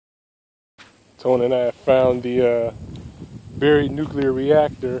Tony and I have found the buried nuclear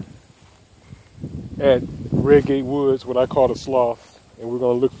reactor at Redgate Woods, what I call the Slough, and we're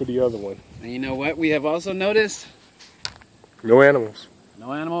going to look for the other one. And you know what we have also noticed? No animals.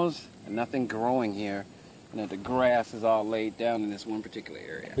 No animals and nothing growing here. And that the grass is all laid down in this one particular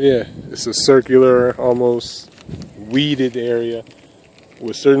area. Yeah, it's a circular, almost weeded area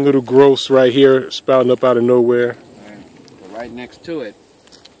with certain little growths right here spouting up out of nowhere. But right next to it,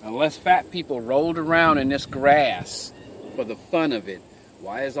 unless fat people rolled around in this grass for the fun of it,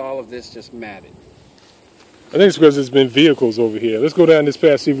 why is all of this just matted? I think it's because there's been vehicles over here. Let's go down this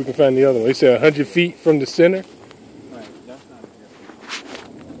path, see if we can find the other one. They said 100 feet from the center. Right, that's not a vehicle.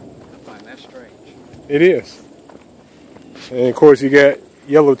 I find that strange. It is. And of course you got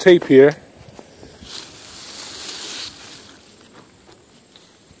yellow tape here.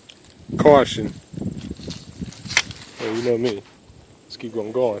 Caution. Well, you know me. Let's keep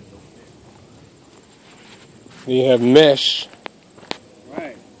on going. Then you have mesh.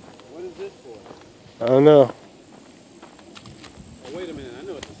 Right. What is this for? I don't know. Oh, wait a minute. I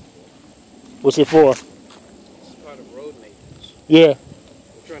know what this is for. What's it for? This is part of road maintenance. Yeah.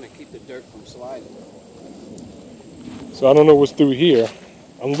 We're trying to keep the dirt from sliding. So I don't know what's through here.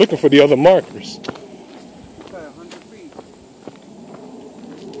 I'm looking for the other markers. It's about 100 feet.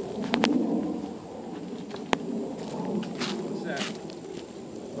 What's that?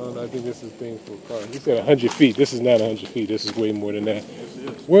 I think this is thing for a car. He said 100 feet. This is not 100 feet. This is way more than that. Yes, it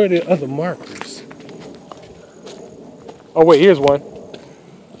is. Where are the other markers? Oh, wait, here's one.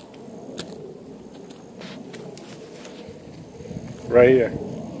 Right here.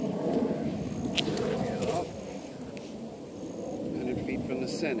 100 feet from the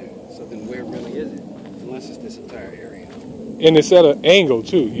center. So then where really is it? Unless it's this entire area. And it's at an angle,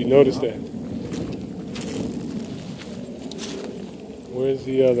 too. You notice that. Where's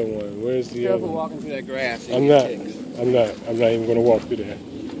the other one? Where's the other Careful one? walking through that grass. I'm not even going to walk through that.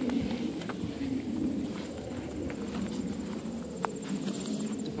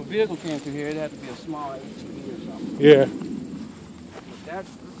 If a vehicle came through here, it'd have to be a small ATV or something. Yeah. But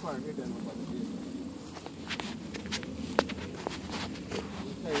this part here doesn't look like a vehicle.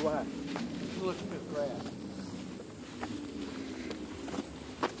 I'll tell you why. Look at this grass.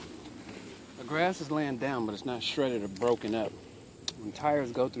 The grass is laying down, but it's not shredded or broken up. When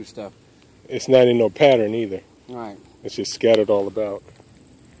tires go through stuff. It's not in no pattern either. Right. It's just scattered all about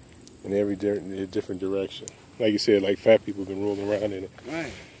in every different direction. Like you said, like fat people been rolling around in it.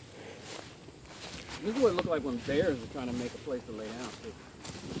 Right. This is what it looked like when bears were trying to make a place to lay down, too.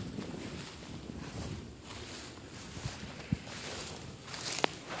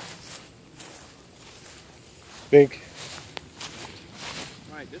 Think.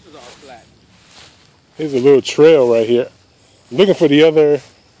 Right, this is all flat. Here's a little trail right here. I'm looking for the other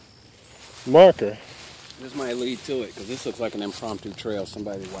marker. This might lead to it, because this looks like an impromptu trail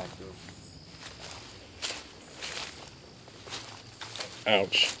somebody whacked through.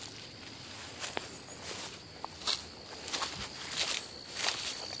 Ouch.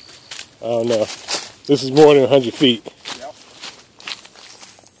 I don't know. This is more than 100 feet. Yep.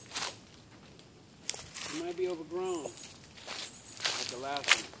 It might be overgrown, like the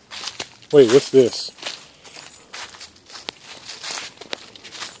last one. Wait, what's this?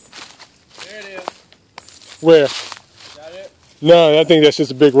 There it is. Where? Is that it? No, I think that's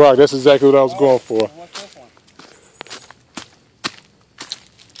just a big rock. That's exactly what I was going for. What's this one?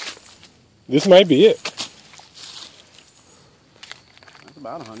 This might be it. That's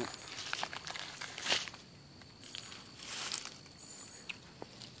about 100.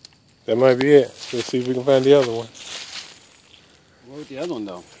 That might be it. Let's see if we can find the other one. Where's the other one,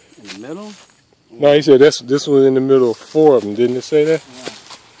 though? In the middle? No, he said this one in the middle of 4 of them. Didn't it say that? Yeah.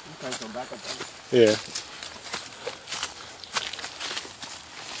 Okay, so back up there. Yeah.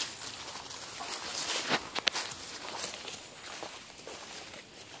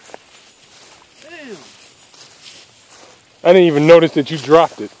 Damn. I didn't even notice that you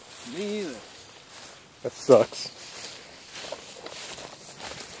dropped it. Me either. That sucks.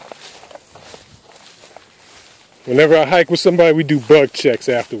 Whenever I hike with somebody, we do bug checks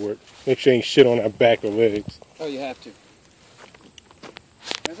afterward. Make sure ain't shit on our back or legs. Oh, you have to.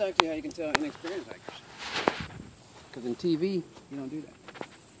 That's actually how you can tell inexperienced hikers. Because in TV, you don't do that.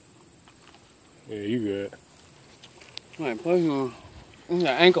 Yeah, you good. All right, plus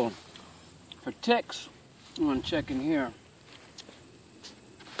the ankle. For ticks, I'm going to check in here.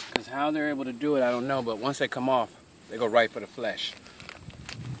 Because how they're able to do it, I don't know. But once they come off, they go right for the flesh.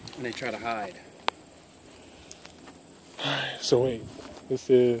 And they try to hide. So wait, this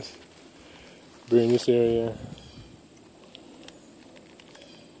is, we're in this area.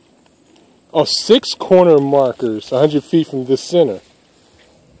 Oh, 6 corner markers, 100 feet from this center.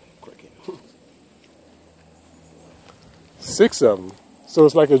 6 of them. So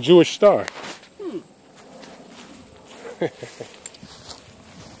it's like a Jewish star.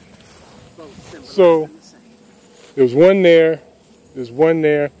 So there's one there. There's one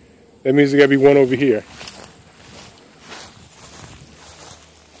there. That means there got to be one over here.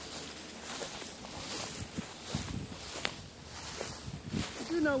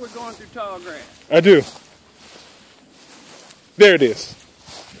 You know we're going through tall grass. I do. There it is.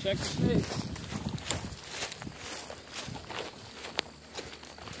 Check the snakes.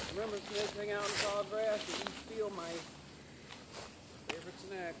 Remember snakes hang out in tall grass and eat steel mice. Favorite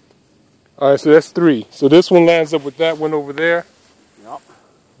snack. All right, so that's 3. So this one lines up with that one over there. Yep.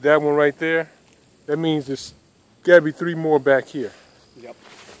 That one right there. That means there's got to be 3 more back here. Yep.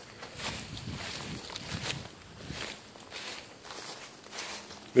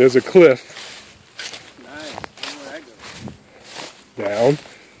 There's a cliff. Nice. Where that goes. Down.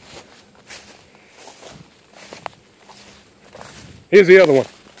 Here's the other one.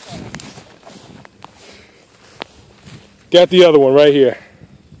 Got the other one right here.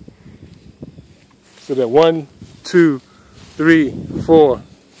 So that 1, 2, 3, 4.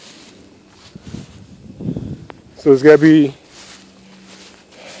 So it's got to be,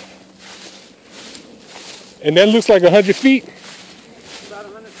 and that looks like 100 feet. About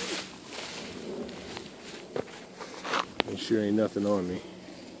 100 feet. Make sure ain't nothing on me.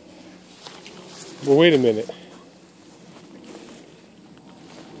 Well, wait a minute.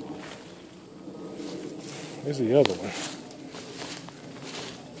 There's the other one.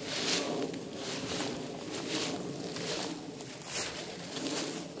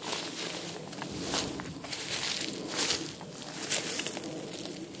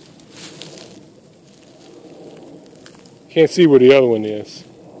 Can't see where the other one is.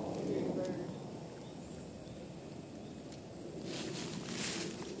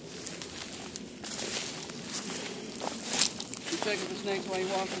 You checking for snakes while you're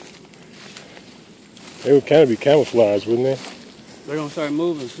walking? They would kind of be camouflaged, wouldn't they? They're gonna start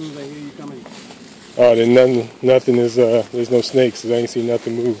moving as soon as they hear you coming. Oh, then nothing is, there's no snakes, so I ain't seen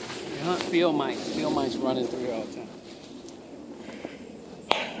nothing move. They hunt field mice. Field mice running through here all the time.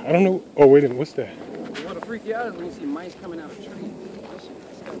 I don't know. Oh, wait a minute, what's that? What'll freak you out is when you see mice coming out of trees.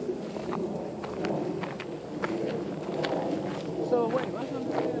 So wait, let's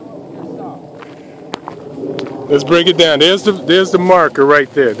understand what we just saw. Let's break it down. There's the marker right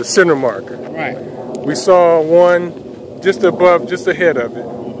there, the center marker. Right. We saw one just above, just ahead of it.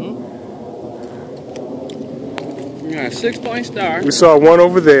 We got a 6-point star. We saw one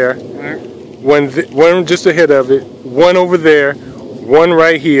over there, Right. one just ahead of it, one over there, one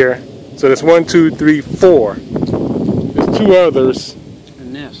right here. So that's 1, 2, 3, 4. There's 2 others.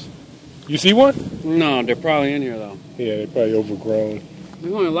 And this. You see one? No, they're probably in here though. Yeah, they're probably overgrown. It's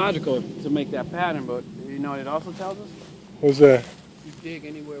only logical to make that pattern, but you know what it also tells us? What's that? You dig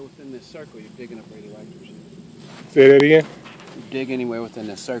anywhere within this circle, you're digging up radioactive shit. Say that again? You dig anywhere within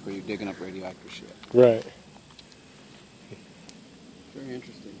this circle, you're digging up radioactive shit. Right. Very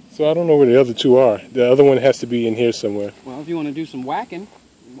interesting. So I don't know where the other 2 are. The other one has to be in here somewhere. Well, if you want to do some whacking, you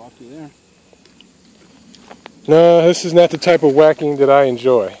can walk through there. No, this is not the type of whacking that I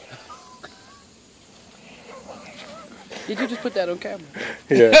enjoy. Did you just put that on camera?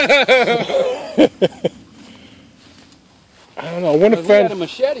 Yeah. I don't know. I want to If we had a find.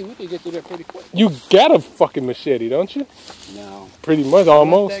 machete, we could get through there pretty quick. You got a fucking machete, don't you? No. Pretty much,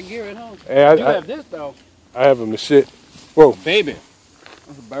 almost. That gear at home. Hey, You have this though. I have a machete. Whoa. Baby.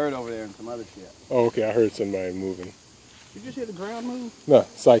 There's a bird over there and some other shit. Oh, okay. I heard somebody moving. Did you just hear the ground move? No,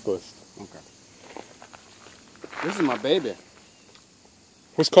 cyclist. Okay. This is my baby.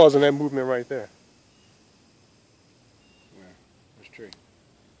 What's causing that movement right there? Where? Which tree?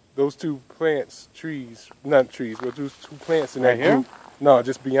 Those 2 plants, trees, not trees, but those 2 plants in that Right here? group. No,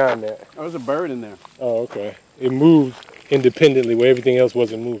 just beyond that. Oh, there's a bird in there. Oh, okay. It moved independently where everything else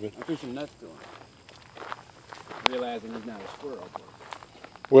wasn't moving. I threw some nuts to him. Realizing he's not a squirrel.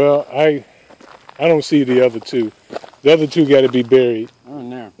 Well, I don't see the other 2. The other 2 got to be buried They're in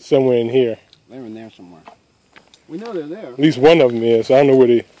there. somewhere in here. They're in there somewhere. We know they're there. At least one of them is. I don't know where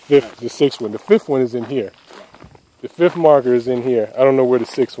the 6th one. The 5th one is in here. The 5th marker is in here. I don't know where the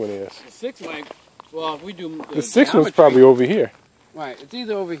 6th one is. The 6th, like, well, if we do The 6th one's probably over here. Right. It's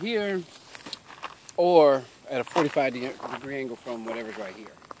either over here or at a 45-degree angle from whatever's right here.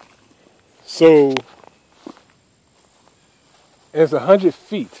 So it's 100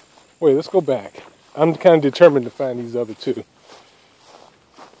 feet. Wait, let's go back. I'm kind of determined to find these other 2.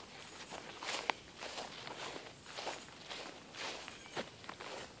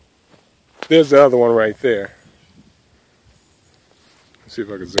 There's the other one right there. Let's see if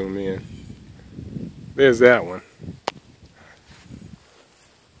I can zoom in. There's that one.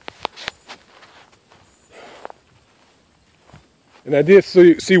 And I did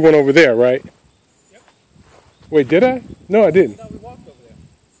see one over there, right? Yep. Wait, did I? No, I didn't. No, we walked over there.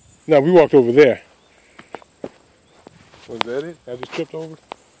 No, we walked over there. Was that it? I just tripped over?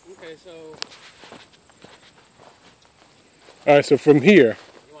 Okay, so All right, so from here,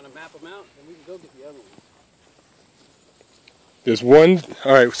 you want to map them out, and we can go get the other ones. there's one.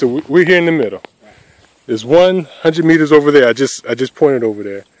 All right, so we're here in the middle. Right. There's 100 meters over there. I just pointed over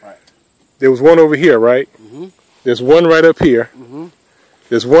there. Right. There was one over here, right? Mm-hmm. There's one right up here. Mm-hmm.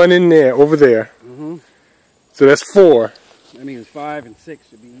 There's one in there, over there. Mm-hmm. So that's 4. That means 5 and 6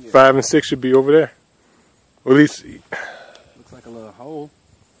 should be here. 5 and 6 should be over there. Or at least, Looks like a little hole.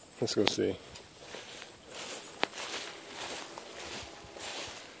 let's go see.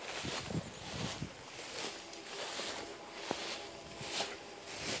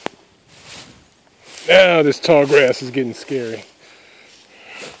 Now this tall grass is getting scary.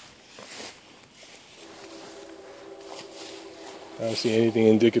 I don't see anything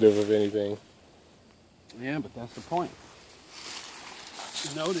indicative of anything. Yeah, but that's the point.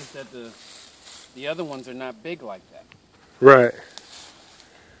 Notice that the other ones are not big like that. Right.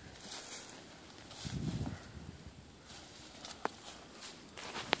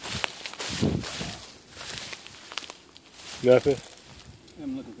 Nothing?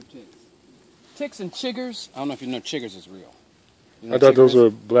 I'm looking for ticks. Ticks and chiggers. I don't know if you know chiggers is real. You know I thought those chiggers? were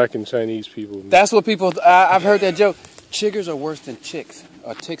black and Chinese people. That's what people. I've heard that joke. Chiggers are worse than chicks.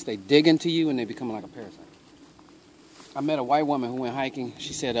 Ticks, they dig into you and they become like a parasite. I met a white woman who went hiking.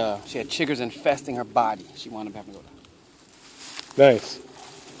 She said she had chiggers infesting her body. She wound up having to go down. Nice.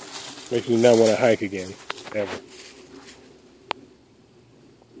 Makes me not want to hike again, ever.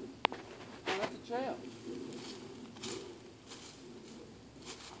 Oh, that's a trail.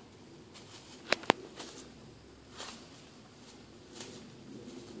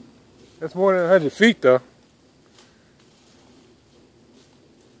 That's more than 100 feet, though.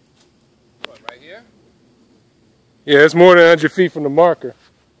 What, right here? Yeah, it's more than 100 feet from the marker.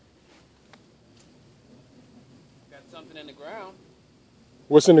 Got something in the ground.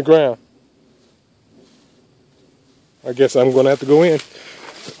 What's in the ground? I guess I'm going to have to go in.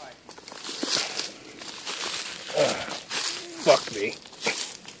 Fuck me.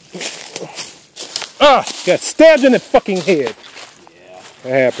 Ah! Got stabbed in the fucking head. Yeah. That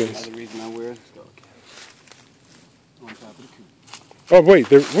happens. Another reason I wear a skull cap. On top of the coop. Oh,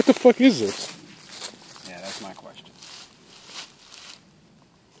 wait. What the fuck is this? Yeah, that's my question.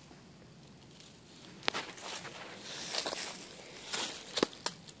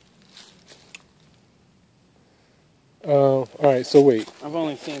 Alright, so wait. I've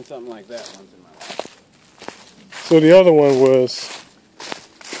only seen something like that once in my life. So the other one was...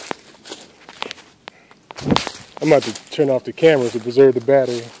 I'm about to turn off the camera to preserve the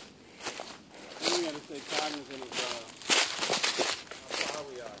battery. Then we gotta stay cognizant of how far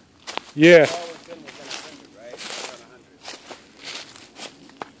we are. Yeah. We've always been within 100, right?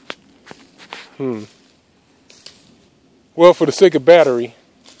 Around 100. Well, for the sake of battery,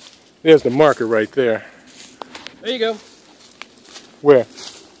 there's the marker right there. There you go. Where?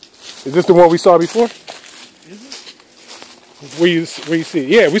 Is this the one we saw before? Is it? Where you see it?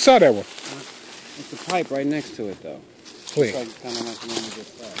 Yeah, we saw that one. It's the pipe right next to it, though. Wait. It's like, kind of like the one we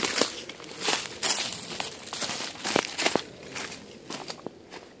just saw.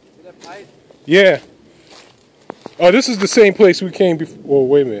 See that pipe? Yeah. Oh, this is the same place we came before. Well,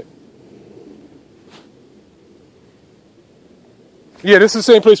 wait a minute. Yeah, this is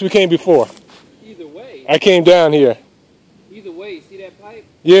the same place we came before. Either way. I came down here. Either way, see that pipe?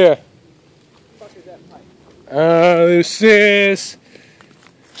 Yeah. What the fuck is that pipe? It says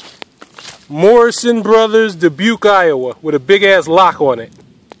Morrison Brothers, Dubuque, Iowa, with a big ass lock on it.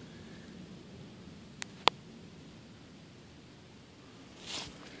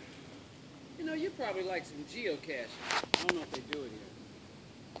 You know, you probably like some geocaching. I don't know if they do it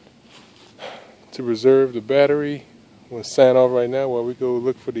here. To reserve the battery, I'm going to sign off right now while we go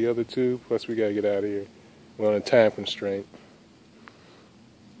look for the other two. Plus, we got to get out of here. We're on a time constraint.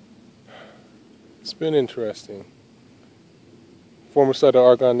 It's been interesting. Former site of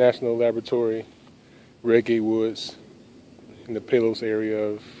Argonne National Laboratory, Redgate Woods, in the Palos area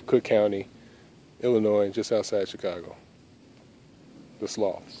of Cook County, Illinois, just outside Chicago. The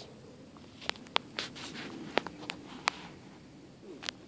Sloths.